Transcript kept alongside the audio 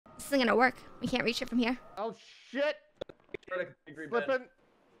This isn't gonna work. We can't reach it from here. Oh shit! Slipping.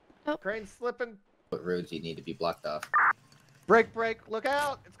 Oh. Crane's slipping. What roads do you need to be blocked off? Break, break! Look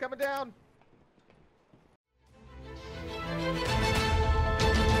out! It's coming down.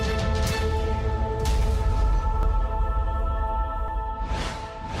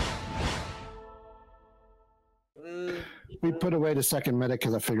 We put away the second medic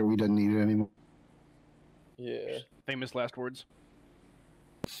because I figured we didn't need it anymore. Yeah. Famous last words.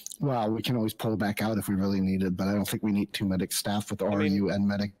 Well, we can always pull back out if we really need it, but I don't think we need 2 medic staff with RU and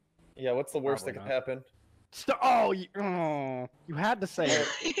medic. Yeah, what's the worst that Probably could happen? You had to say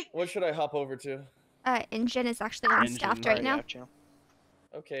it. What should I hop over to? Engine is actually unstaffed right now.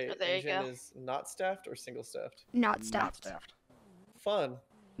 Okay, Oh, there you engine go. is not staffed or single staffed? Not staffed. Fun.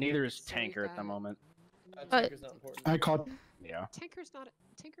 Neither is tanker at the moment. Tanker's not important. I called. Yeah. Tanker's pretty.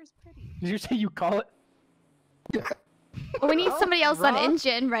 Did you say you call it? Well, we need Oh, somebody else on Rob?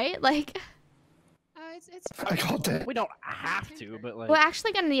 engine, right? Like, It's I called it. We don't have to, but like. we're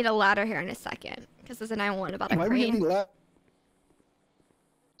actually gonna need a ladder here in a second because there's a 911 about a Why are we crane. gonna need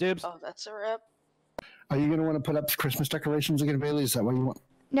Dibs. Oh, that's a rip. Are you gonna want to put up Christmas decorations again, Bailey? Is that what you want?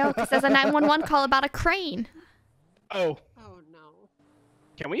 No, because there's a 911 call about a crane. Oh. Oh no.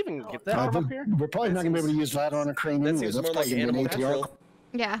 Can we even get that Uh, up here? We're probably not gonna be able to use that on a crane That anyway. seems That's more like probably gonna be animal an ATR. control.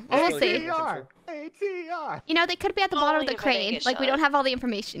 Yeah, well, we'll see. ATR! ATR! You know, they could be at the bottom of Only the if I didn't crane. get Like, we shot. don't have all the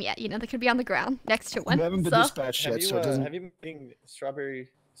information yet. You know, they could be on the ground next to one. We haven't been So, dispatched yet, so it doesn't. Have you been eating strawberry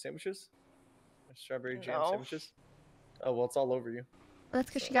sandwiches? Strawberry jam No. sandwiches? Oh, well, it's all over you. that's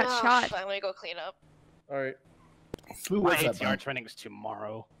because she got Oh, shot. fine, let me go clean up. Alright. Who My was that? ATR training is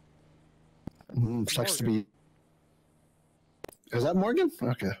tomorrow. Sucks to be. Is that Morgan?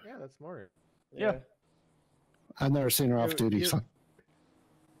 Okay. Yeah, that's Morgan. Yeah. I've never seen her off duty, so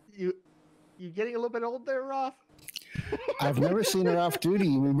You getting a little bit old there, Roth? I've never seen her off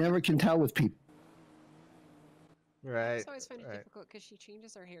duty. We never can tell with people. Right. I always find it right. difficult because she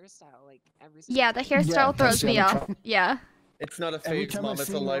changes her hairstyle like every. Yeah, the single hairstyle that's throws the me other off. Yeah. It's not a Every phase, time Mom. I've It's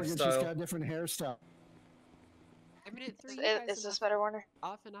a seen Morgan, she's got a lifestyle. different hairstyle. I mean, it threw you guys Is this better, Warner?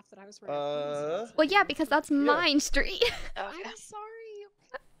 off enough that I was wearing. Well, yeah, because that's mine street. Okay. I'm sorry.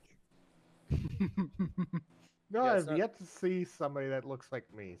 No, Yeah, it's I've not- yet to see somebody that looks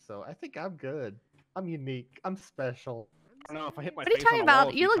like me, so I think I'm good. I'm unique. I'm special. I don't know if I hit my What are you face on talking a wall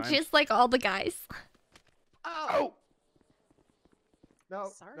about? a You few look times. just like all the guys. Oh! No,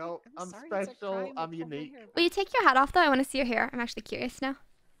 Sorry, no, I'm sorry, it's a special. crime to I'm pull my unique. hair Will you take your hat off, though? I want to see your hair. I'm actually curious now.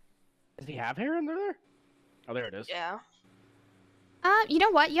 Does he have hair under there? Oh, there it is. Yeah. You know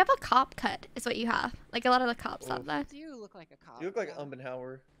what? You have a cop cut, is what you have. Like, a lot of the cops have that. You look like a cop. You look like yeah.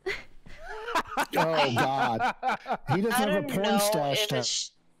 Umbenhauer. Oh God, he doesn't I have a don't porn know stash. if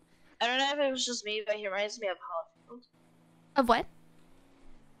it's. I don't know if it was just me, but he reminds me of Hollyfield. Of what?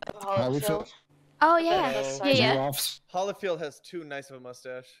 Of Hollyfield? Hollyfield. Oh, The- yeah. the Yeah, sergeant. yeah. Hollifield has too nice of a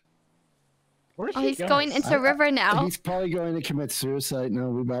mustache. Where's Oh, she he's going into River now. He's probably going to commit suicide. No,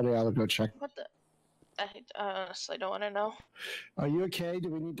 we better all go check. What the? I honestly don't want to know. Are you okay? Do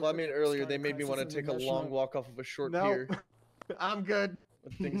we need to? Well, I mean, earlier they made me want to take a long walk off of a short No, pier. I'm good.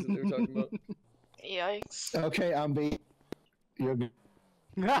 With things that they were talking about. Yikes. Okay, I'm B. You're good.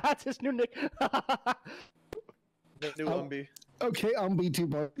 That's his new nick. The new Oh. Umbi. Okay, I'm B too,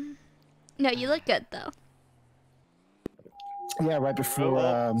 but No, you look good, though. yeah, right before.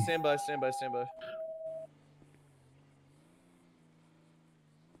 Stand by, stand by, stand by.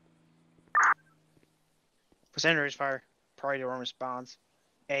 For Senator's Fire, priority alarm response,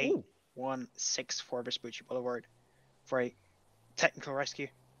 A164 Vespucci Boulevard. For a technical rescue,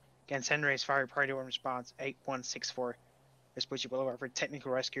 again, Senator's Fire, priority alarm response, 8164 Vespucci Boulevard for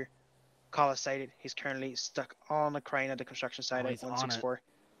technical rescue. Caller stated he's currently stuck on the crane at the construction site, Oh, he's on it. 8164.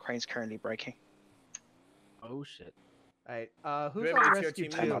 Crane's currently braking. Oh shit. Alright, who's we have on an ATR rescue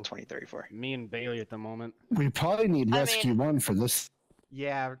team Time two? out 2034. Me and Bailey at the moment. we probably need I rescue one for this.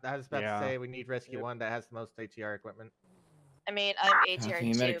 Yeah, I was about Yeah. to say we need rescue Yep. one that has the most ATR equipment. I mean, I'm ATR Can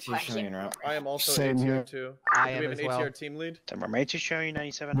you too, medic but I showing can't. route? I am also Same ATR here. too. I Do am we have as an well. ATR team lead? Then we're made to show you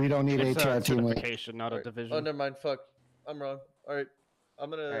 97. We don't need It's a ATR team. lead. certification, not a Alright. division. Oh, never mind. Fuck. I'm wrong. Alright. I'm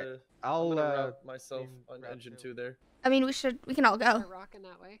gonna. Alright, I'm I'll gonna route myself in on route engine two. 2 there. I mean, we can all go. We're rocking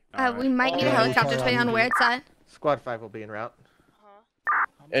that way. We might need a Alright. helicopter depending on where it's at. Squad 5 will be in route.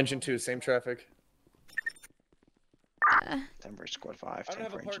 Engine 2, same traffic. Denver Squad 5. I don't time have a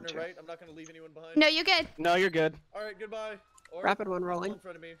for engine partner, 2. right? I'm not gonna leave anyone behind. No, you're good. No, you're good. Alright, goodbye. Or Rapid one pull rolling. in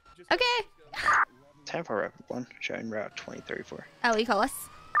front of me. Just Okay. just go. Time for rapid 1, showing route 2034. Oh, you call us.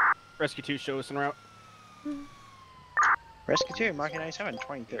 Rescue 2, show us en route. Rescue 2, marking 97,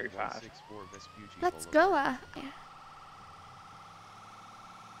 2035. Let's go.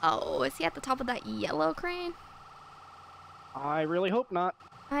 Oh, is he at the top of that yellow crane? I really hope not.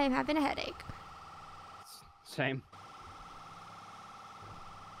 I am having a headache. Same.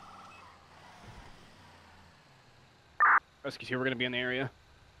 Rescue 2, we're gonna be in the area.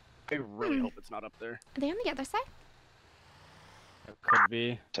 I really hope it's not up there. Are they on the other side? It could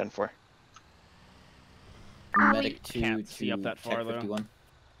be. 10-4. Medic 2 can't to see up that far, Tech though. 51.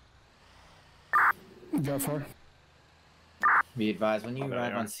 Go for. Be advised, when you Oh, there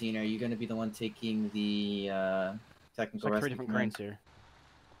arrive they are. on scene, are you going to be the one taking the There's technical like 3 rescue different command? cranes here.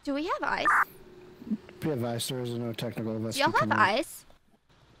 Do we have eyes? Be advised, there is no technical Do rescue y'all have command. eyes?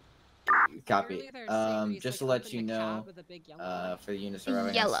 Copy. Apparently there's sceneries, Just to like, up let in you the know, cab with a big yellow for the units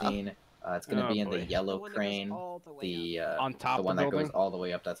arriving Yellow. on scene, it's going to Oh, be in boy. the yellow one that goes crane, all the way the On top the of one the that goes building? all the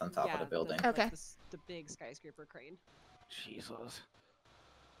way up. That's on top yeah, of the building. Okay. The big skyscraper crane. Jesus.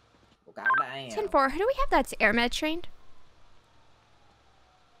 Goddamn. 10-4, who do we have that's air med trained?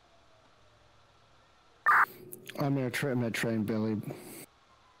 I'm med train, Billy.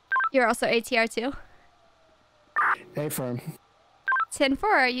 You're also ATR too. A firm.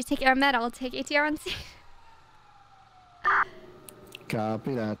 10-4, you take air med, I'll take ATR on scene.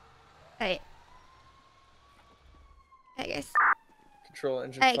 Copy that. Alright. Hey guys. Control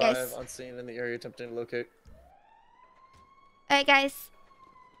engine Hey, 5 guys. on scene in the area attempting to locate. Alright guys.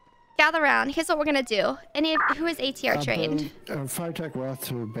 Gather around. Here's what we're gonna do. Who is ATR trained? Fire Tech Roth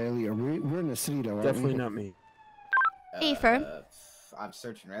to Bailey. We're in the city though, right? Definitely not me. A firm. I'm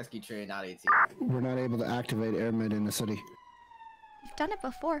search and rescue train, not ATR. We're not able to activate air med in the city. We've done it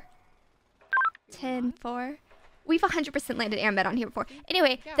before. 10-4. We've 100% landed air med on here before.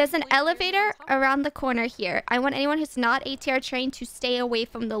 Anyway, Yeah, there's an we landed elevator on top of it. around the corner here. I want anyone who's not ATR trained to stay away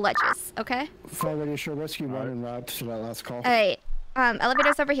from the ledges, okay? Fire Radio Show Rescue 1 en route to that last call. Alright.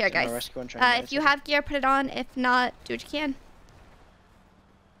 Elevator's over here, General guys. rescue and training If you medicine. have gear, put it on. If not, do what you can.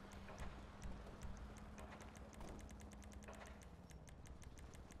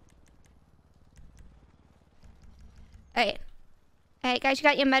 Alright. Alright, guys, you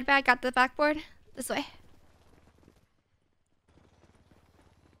got your med bag, got the backboard? This way.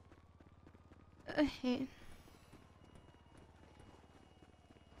 Okay.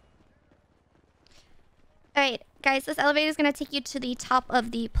 Alright, guys, this elevator is going to take you to the top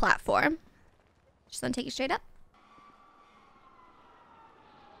of the platform. Just want to take you straight up.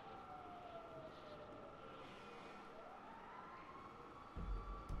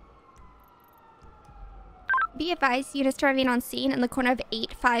 Be advised, units arriving on scene in the corner of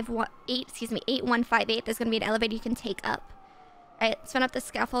 8158. There's going to be an elevator you can take up. Alright, let's run up the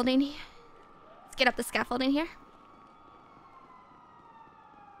scaffolding. Let's get up the scaffolding here.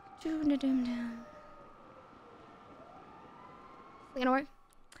 This isn't gonna work.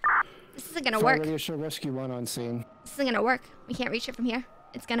 This isn't gonna Fire work. Radio Show Rescue 1 on scene. This isn't gonna work. We can't reach it from here.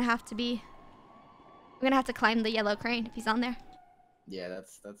 It's gonna have to be... We're gonna have to climb the yellow crane if he's on there. Yeah,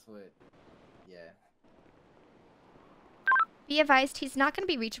 that's what. Yeah. Be advised, he's not gonna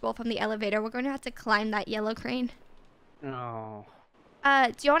be reachable from the elevator. We're going to have to climb that yellow crane. No.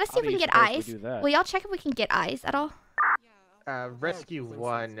 Do you want to see How if do we can you get suppose we eyes? do that? Will y'all check if we can get eyes at all? Rescue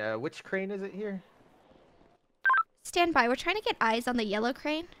 1, which crane is it here? Stand by. We're trying to get eyes on the yellow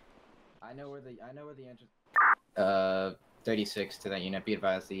crane. I know where the entrance. 36 to that unit. Be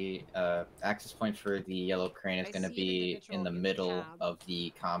advised, the access point for the yellow crane is I going to see an be in individual the in the middle cab. of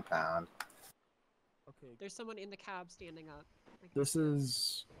the compound. Okay. There's someone in the cab standing up. I can This see it.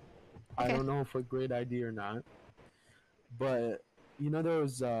 is, I Okay. don't know if a great idea or not, but you know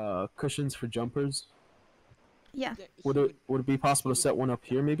those cushions for jumpers. Yeah. Would it be possible to set one up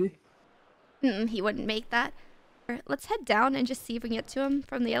here maybe? He wouldn't make that. Let's head down and just see if we can get to him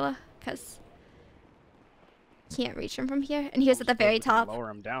from the yellow, because can't reach him from here. And he was at the very top. Lower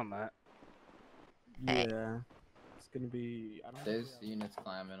him down that. Alright. Yeah. It's gonna be. I don't There's units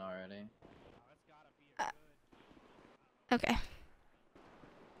climbing already. Okay.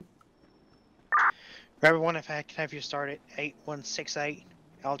 Rapid 1, if I can have you start at 8168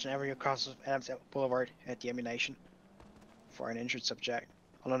 Elgin Avenue across Adams Boulevard at the ammunition for an injured subject.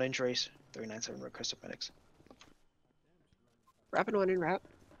 Unknown injuries, 397 request of medics. Rapid 1 en route.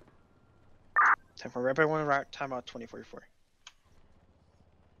 Time for Rapid 1 route, timeout 2044.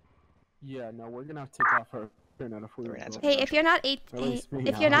 Yeah, no, we're gonna have to take off our turn if we Very nice. Hey, if you're not At least me,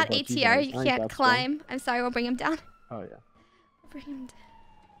 if I you're don't know not about you ATR, guys. you I ain't can't that strong. climb. I'm sorry, we'll bring him down. Oh yeah. We'll bring him down.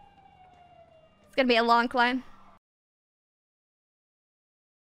 It's gonna be a long climb.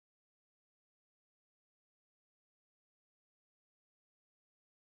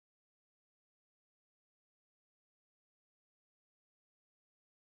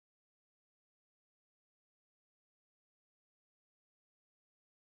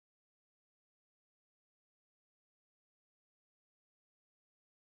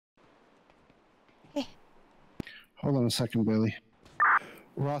 Hold on a second, Bailey.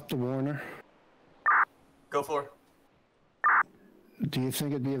 Roth to Warner. Go for it. Do you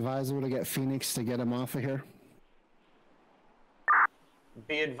think it'd be advisable to get Phoenix to get him off of here?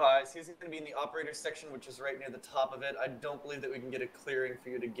 Be advised, he's going to be in the operator section, which is right near the top of it. I don't believe that we can get a clearing for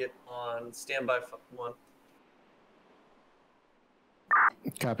you to get on standby 1.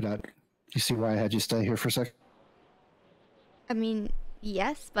 Copy that. You see why I had you stay here for a sec? I mean,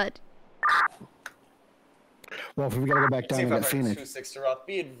 yes, but Well, if we gotta go back down and get Phoenix. 26 to Roth.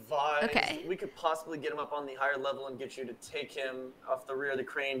 Be advised, Okay. we could possibly get him up on the higher level and get you to take him off the rear of the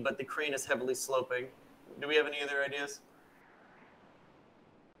crane, but the crane is heavily sloping. Do we have any other ideas?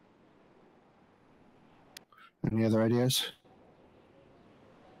 Any other ideas?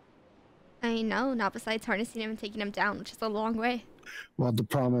 I know, not besides harnessing him and taking him down, which is a long way. Well, the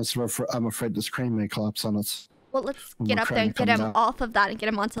problem is I'm afraid this crane may collapse on us. Well, let's When get we're up there trying and to get come him down. off of that and get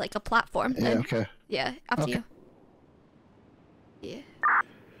him onto like a platform. Yeah, Then. okay. Yeah, up to Okay. you. Yeah.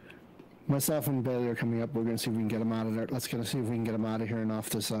 Myself and Bailey are coming up. We're gonna see if we can get him out of there. Let's see if we can get him out of here and off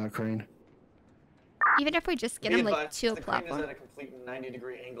this crane. Even if we just get Be him like advised, to a the crane is platform. at a complete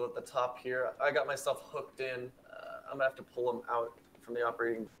 90-degree angle at the top here. I got myself hooked in. I'm gonna have to pull him out from the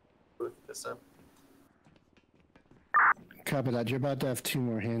operating booth this time. Copy that. You're about to have 2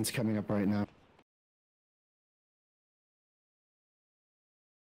 more hands coming up right now.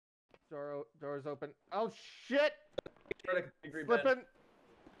 Doors open. Oh shit! Degree bend. Slipping.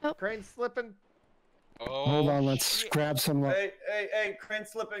 Oh. Crane slipping. Hold on. Let's grab some. Hey, crane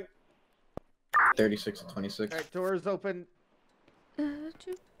slipping. 36 to 26. All right, doors open. Oh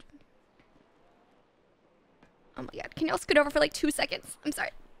my god, can y'all scoot over for like 2 seconds? I'm sorry.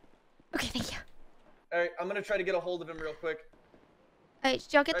 Okay, thank you. Alright, I'm gonna try to get a hold of him real quick. Alright,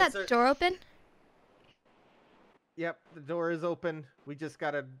 did y'all get Alright, that sir. door open? Yep, the door is open. We just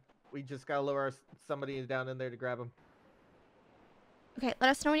gotta lower somebody down in there to grab him. Okay, let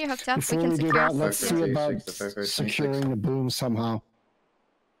us know when you're hooked up. Before we can we do secure that, us. let's see about securing the boom somehow.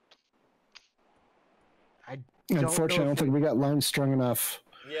 Unfortunately, I don't think we got lines strong enough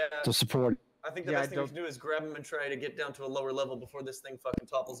Yeah. to support. I think the Yeah, best thing we can do is grab him and try to get down to a lower level before this thing fucking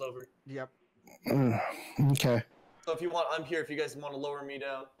topples over. Yep. Okay. So if you want, I'm here if you guys want to lower me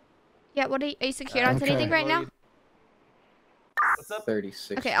down. Yeah, what are you secured onto Okay. anything right now? What's up?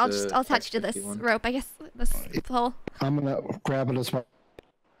 36. Okay, I'll attach you to this 51. rope, I guess. This pole. I'm gonna grab it as well.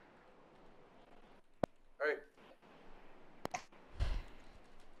 Alright.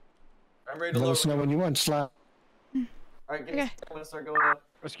 I'm ready to Let lower us know when you want. Slap. Alright, give me a Okay. second, I'm gonna start going up.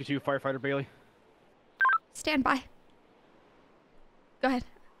 Rescue 2, firefighter Bailey. Stand by. Go ahead.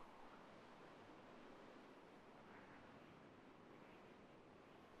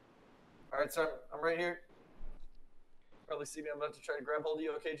 Alright, sir, I'm right here. Probably see me, I'm about to try to grab hold of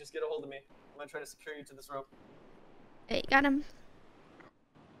you. Okay, just get a hold of me. I'm gonna try to secure you to this rope. Hey, got him.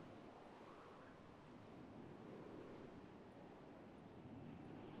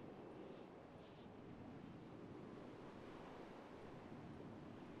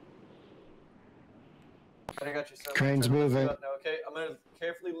 I got you, sir. I'm Crane's gonna try to lift you moving. up now, okay? I'm gonna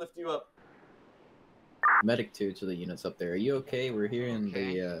carefully lift you up. Medic 2 to the units up there. Are you okay? We're hearing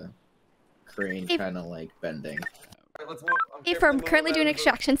the crane Hey. kind of like bending. Alright, let's move. I'm Hey, carefully firm, moving currently out doing of the booth.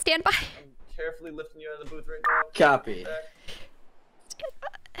 extraction. Stand by. I'm carefully lifting you out of the booth right now. Copy.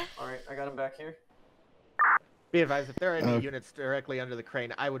 Alright, I got him back here. Be advised, if there are any units directly under the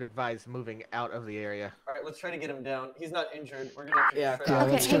crane, I would advise moving out of the area. Alright, let's try to get him down. He's not injured. We're gonna have to Yeah, try Yeah,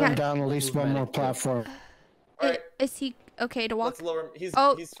 Okay, let's hang get him on. down at least one more platform. Alright, Is he okay to walk? let's lower him. He's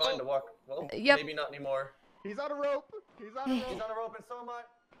Oh. he's fine to walk. Well, Yep. maybe not anymore. He's on a rope! He's on a rope! He's on a rope and so am I.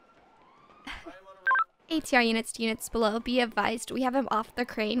 I am on a rope. ATR units to units below. Be advised, we have him off the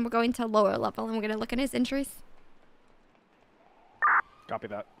crane. We're going to lower level and we're going to look at his injuries. Copy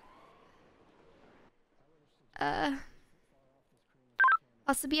that.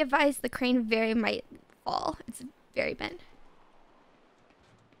 Also be advised, the crane very might fall. It's very bent.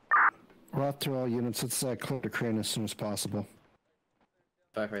 Roth to all units. Let's clear the crane as soon as possible.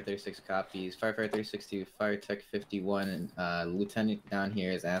 Firefighter 36 copies. Firefighter 36 to Fire Tech 51. And Lieutenant down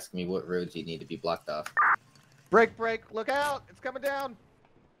here is asking me what roads you need to be blocked off. Break, break! Look out! It's coming down!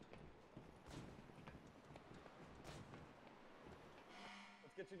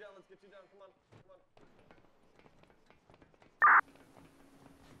 Let's get you down, let's get you down. Come on, come on.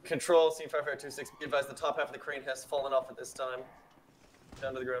 Control, Scene Firefighter 26. Be advised the top half of the crane has fallen off at this time.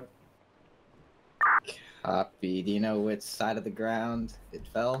 Down to the ground. Copy. Do you know which side of the ground it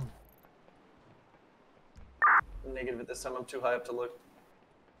fell? Negative at this time, I'm too high up to look.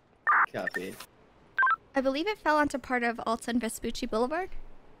 Copy. I believe it fell onto part of Alta and Vespucci Boulevard.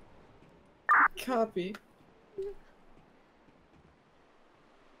 Copy.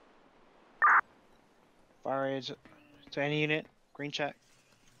 Fire rates to any unit. Green check.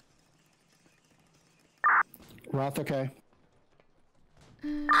 Roth, okay.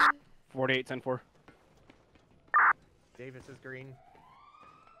 48, 10-4. Davis is green.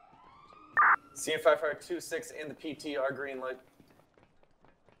 CM5526 and the PT are green light.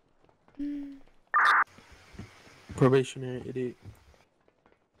 Probationary idiot.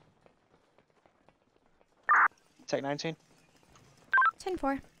 Tech 19.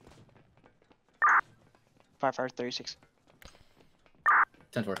 10-4. 5536.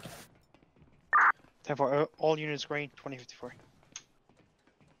 10-4. 10-4. All units green. 2054.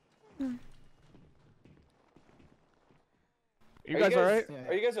 You guys alright?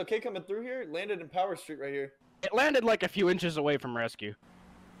 Are you guys okay coming through here? It landed in Power Street right here. It landed like a few inches away from rescue.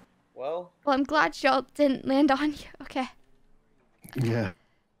 Well, I'm glad y'all didn't land on you. Okay. Yeah.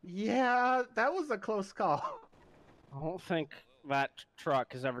 Yeah, that was a close call. I don't think that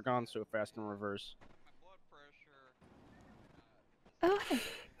truck has ever gone so fast in reverse. Oh,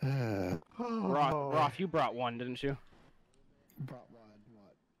 hey. Roth, you brought one, didn't you? Brought one.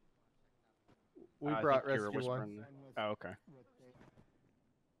 We I brought think you were rescue one. whispering. Oh, okay.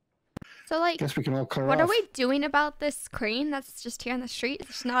 So, like, Guess we can all clear what off. are we doing about this crane that's just here on the street?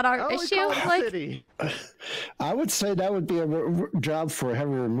 It's not our Oh, we issue. call it Like, city. I would say that would be a job for a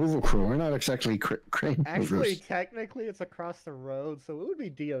heavy removal crew. We're not exactly crane Actually, movers. technically, it's across the road, so it would be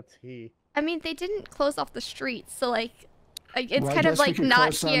DOT. I mean, they didn't close off the street, so like it's Well, I kind of guess we like can not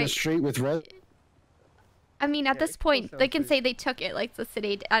cross on here. the street with red. I mean, at Yeah, this it's point, close they down can to- say they took it, like the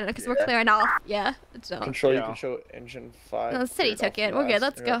city. I don't know, because we're Yeah. clearing off. Yeah. So. Control, you Yeah. can show engine 5. No, the city cleared took off it. We're good. last,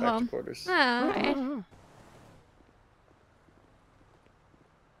 Let's and go back to home. quarters. Alright.